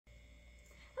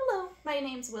My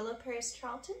name's Willow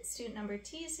Paras-Charlton, student number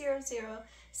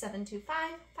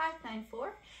T00725594,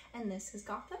 and this is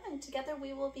Gotham, and together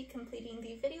we will be completing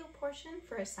the video portion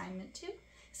for assignment 2,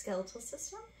 Skeletal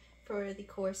System, for the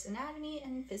course Anatomy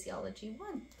and Physiology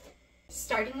 1.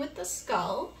 Starting with the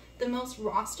skull, the most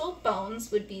rostral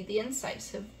bones would be the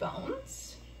incisive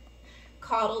bones.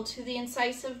 Caudal to the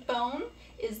incisive bone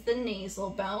is the nasal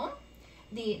bone.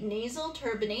 The nasal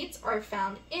turbinates are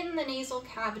found in the nasal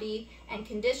cavity and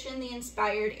condition the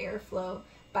inspired airflow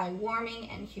by warming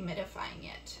and humidifying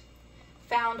it.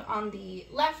 Found on the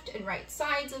left and right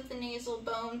sides of the nasal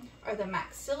bone are the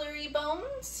maxillary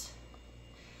bones.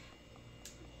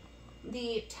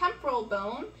 The temporal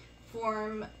bone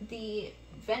form the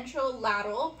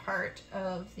ventrolateral part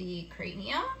of the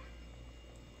cranium.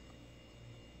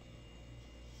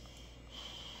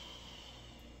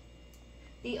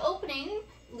 The opening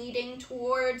leading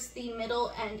towards the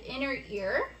middle and inner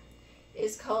ear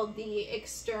is called the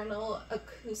external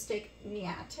acoustic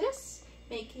meatus.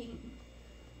 Making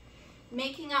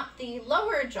up the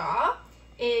lower jaw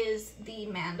is the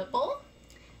mandible.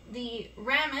 The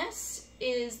ramus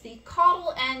is the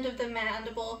caudal end of the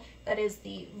mandible, that is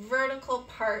the vertical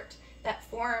part that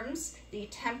forms the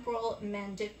temporal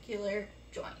mandibular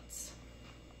joints.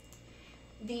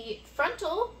 The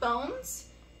frontal bones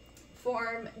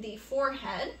form the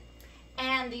forehead,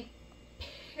 and the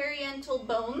parietal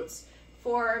bones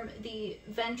form the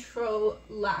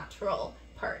ventrolateral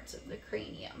parts of the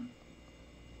cranium.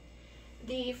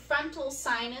 The frontal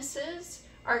sinuses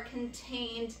are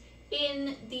contained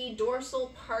in the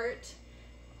dorsal part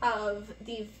of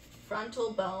the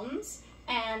frontal bones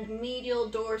and medial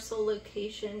dorsal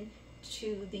location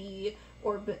to the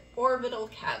orbital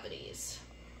cavities.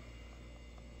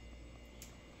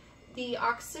 The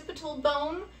occipital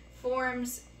bone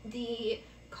forms the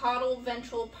caudal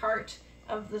ventral part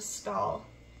of the skull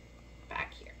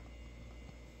back here.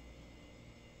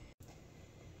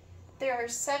 There are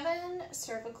 7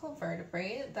 cervical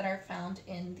vertebrae that are found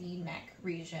in the neck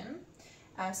region.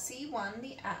 C1,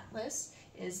 the atlas,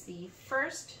 is the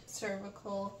first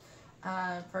cervical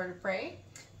vertebrae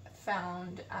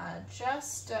found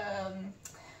just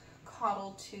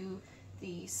caudal to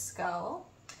the skull.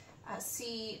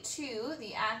 C2,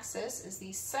 the axis, is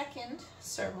the second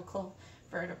cervical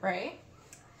vertebrae.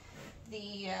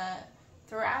 The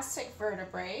thoracic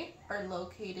vertebrae are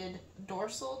located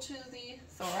dorsal to the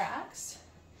thorax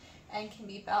and can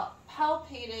be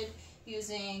palpated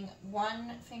using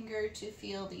one finger to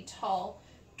feel the tall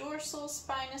dorsal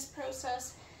spinous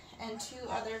process and 2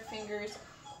 other fingers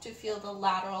to feel the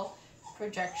lateral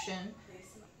projection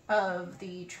of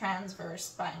the transverse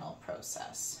spinal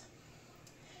process.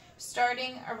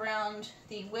 Starting around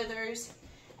the withers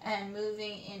and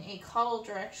moving in a caudal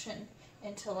direction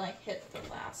until I hit the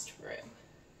last rib.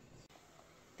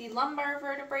 The lumbar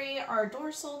vertebrae are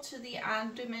dorsal to the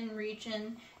abdomen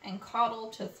region and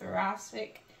caudal to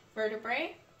thoracic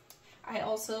vertebrae. I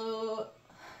also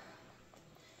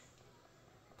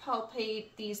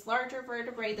palpate these larger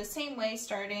vertebrae the same way,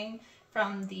 starting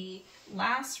from the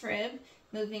last rib,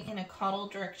 moving in a caudal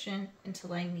direction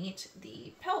until I meet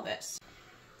the pelvis.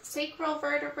 Sacral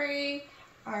vertebrae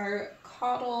are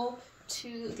caudal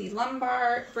to the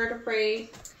lumbar vertebrae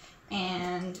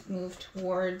and move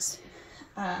towards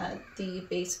the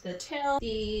base of the tail.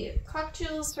 The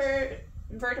coccygeal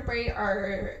vertebrae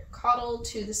are caudal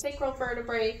to the sacral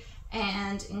vertebrae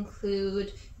and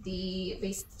include the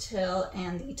base of the tail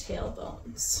and the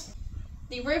tailbones.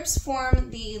 The ribs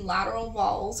form the lateral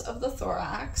walls of the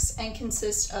thorax and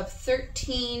consist of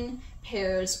 13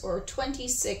 pairs or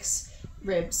 26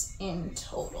 ribs in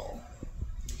total.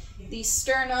 The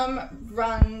sternum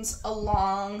runs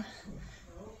along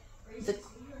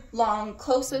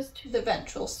closest to the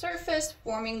ventral surface,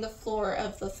 forming the floor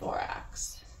of the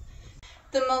thorax.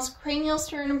 The most cranial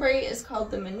sternobrae is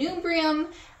called the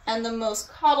manubrium, and the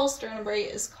most caudal sternobrae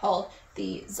is called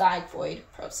the zygoid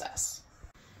process.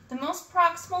 The most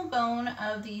proximal bone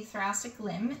of the thoracic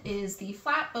limb is the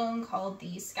flat bone called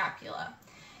the scapula.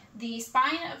 The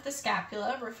spine of the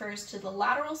scapula refers to the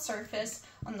lateral surface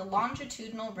on the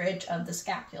longitudinal ridge of the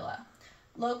scapula.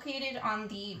 Located on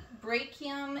the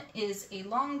brachium is a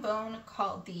long bone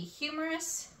called the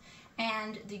humerus,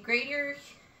 and the greater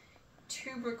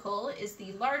tubercle is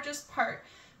the largest part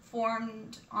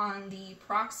formed on the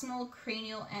proximal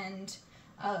cranial end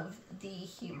of the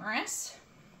humerus.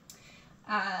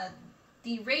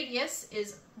 The radius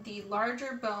is the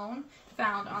larger bone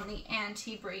found on the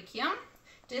antebrachium,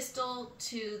 distal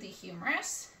to the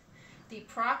humerus. The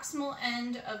proximal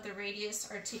end of the radius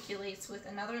articulates with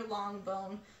another long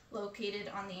bone located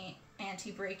on the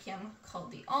antebrachium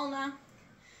called the ulna.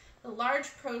 The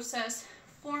large process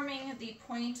forming the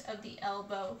point of the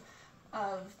elbow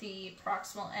of the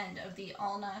proximal end of the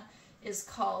ulna is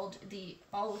called the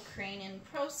olecranon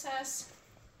process.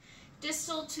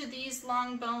 Distal to these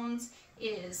long bones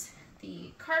is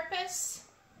the carpus.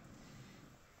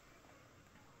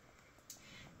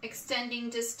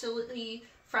 Extending distally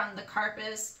from the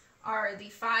carpus are the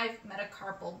 5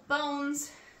 metacarpal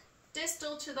bones.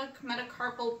 Distal to the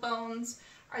metacarpal bones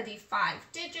are the 5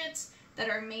 digits that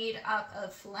are made up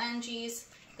of phalanges.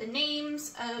 The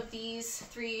names of these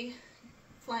 3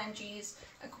 phalanges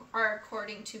are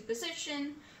according to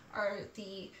position, are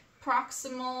the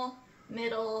proximal,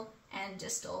 middle, and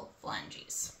distal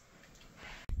phalanges.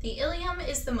 The ilium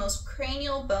is the most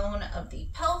cranial bone of the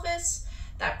pelvis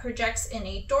that projects in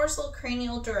a dorsal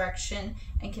cranial direction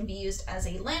and can be used as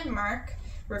a landmark,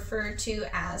 referred to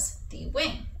as the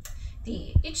wing.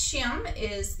 The ischium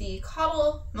is the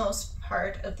caudal-most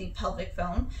part of the pelvic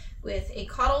bone with a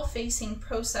caudal-facing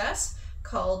process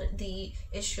called the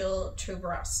ischial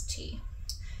tuberosity.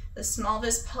 The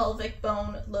smallest pelvic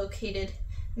bone located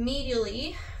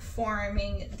medially,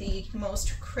 forming the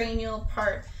most cranial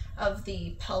part of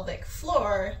the pelvic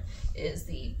floor, is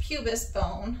the pubis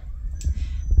bone.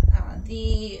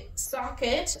 The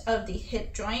socket of the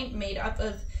hip joint made up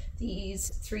of these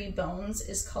 3 bones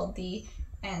is called the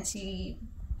antitibulum.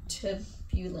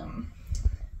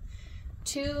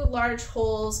 2 large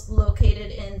holes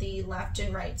located in the left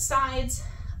and right sides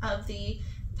of the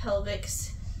pelvic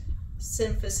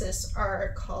symphysis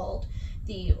are called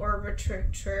the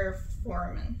orbiter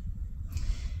foramen.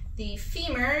 The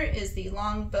femur is the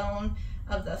long bone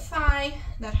of the thigh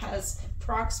that has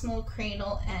proximal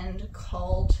cranial end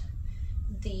called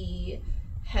the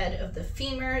head of the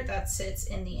femur that sits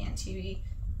in the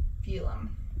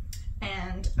antibulum,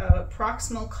 and a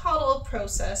proximal caudal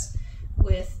process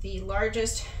with the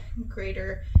largest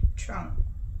greater trochanter.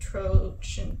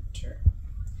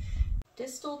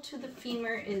 Distal to the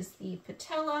femur is the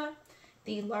patella,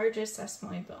 the largest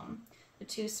sesamoid bone. The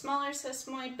 2 smaller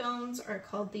sesamoid bones are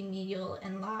called the medial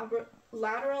and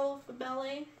lateral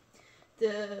fibullae.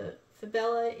 The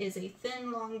fibula is a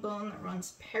thin, long bone that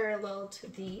runs parallel to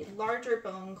the larger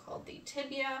bone called the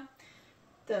tibia.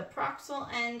 The proximal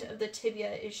end of the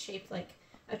tibia is shaped like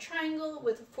a triangle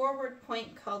with a forward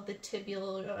point called the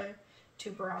tibular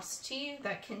tuberosity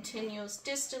that continues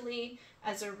distally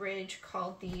as a ridge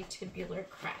called the tibular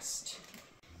crest.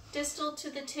 Distal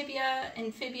to the tibia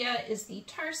and fibia is the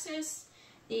tarsus.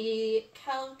 The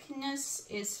calcaneus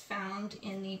is found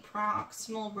in the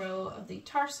proximal row of the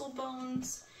tarsal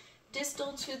bones.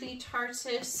 Distal to the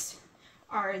tarsus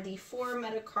are the 4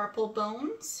 metacarpal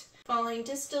bones. Following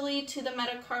distally to the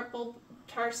metacarpal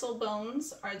tarsal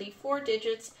bones are the 4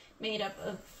 digits made up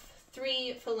of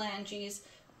 3 phalanges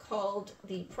called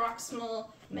the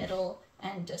proximal, middle,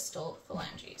 and distal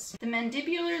phalanges. The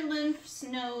mandibular lymph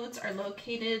nodes are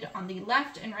located on the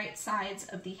left and right sides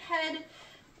of the head,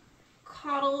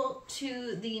 caudal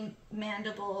to the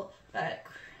mandible but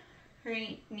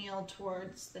cranial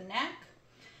towards the neck.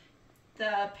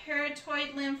 The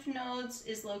parotoid lymph nodes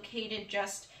is located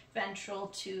just ventral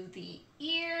to the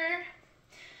ear.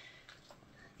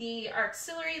 The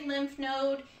axillary lymph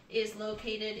node is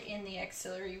located in the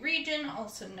axillary region,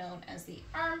 also known as the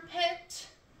armpit.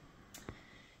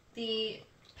 The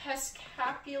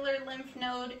pescapular lymph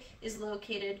node is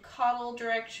located caudal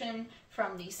direction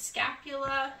from the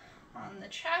scapula on the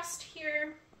chest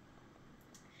here.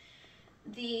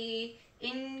 The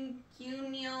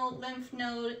inguinal lymph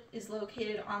node is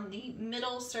located on the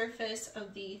medial surface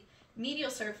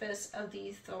of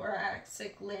the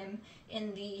thoracic limb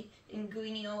in the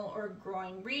inguinal or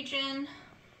groin region.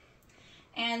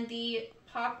 And the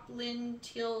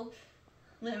popliteal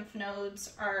lymph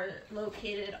nodes are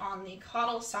located on the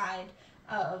caudal side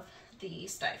of the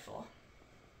stifle.